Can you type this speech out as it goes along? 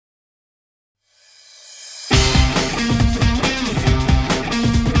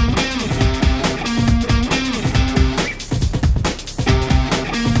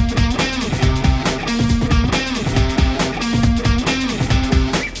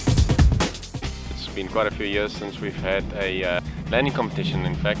quite a few years since we've had a landing competition,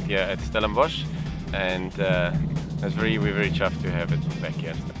 in fact, here at Stellenbosch, and we're very chuffed to have it back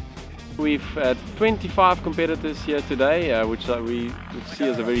here. We've had 25 competitors here today, which we would see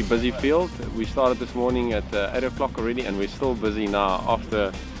as a very busy field. We started this morning at 8 o'clock already, and we're still busy now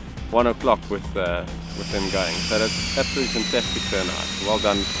after 1 o'clock with them going. So that's absolutely fantastic turnout. Well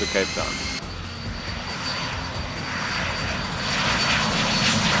done to Cape Town.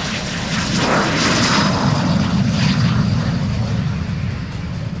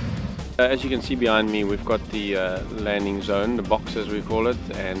 As you can see behind me, we've got the landing zone, the box as we call it,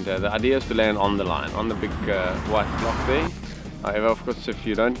 and the idea is to land on the line, on the big white block there. However, of course, if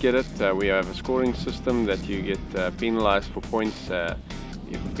you don't get it, we have a scoring system that you get penalized for points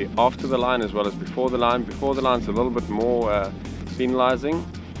after the line as well as before the line. Before the line is a little bit more penalizing,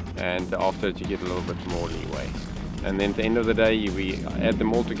 and after it you get a little bit more leeway. And then at the end of the day we add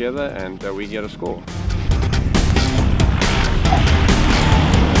them all together and we get a score.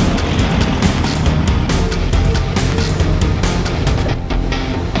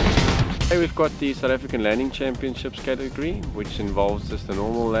 We've got the South African Landing Championships category, which involves just a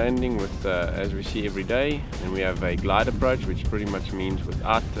normal landing with, as we see every day, and we have a glide approach, which pretty much means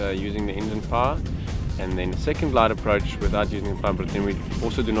without using the engine power, and then a second glide approach without using the power, but then we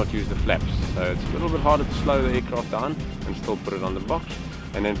also do not use the flaps, so it's a little bit harder to slow the aircraft down and still put it on the box.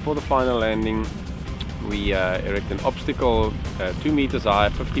 And then for the final landing, we erect an obstacle 2 meters high,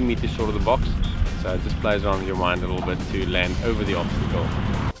 15 meters short of the box, so it just plays around with your mind a little bit to land over the obstacle.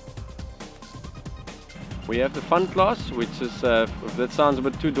 We have the fun class, which is, if that sounds a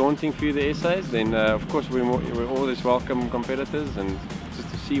bit too daunting for you, the essays, then of course we always welcome competitors, and just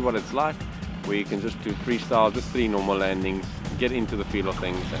to see what it's like, where you can just do freestyle, just 3 normal landings, get into the feel of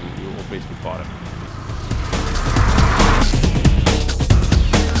things, and you'll always be part of it.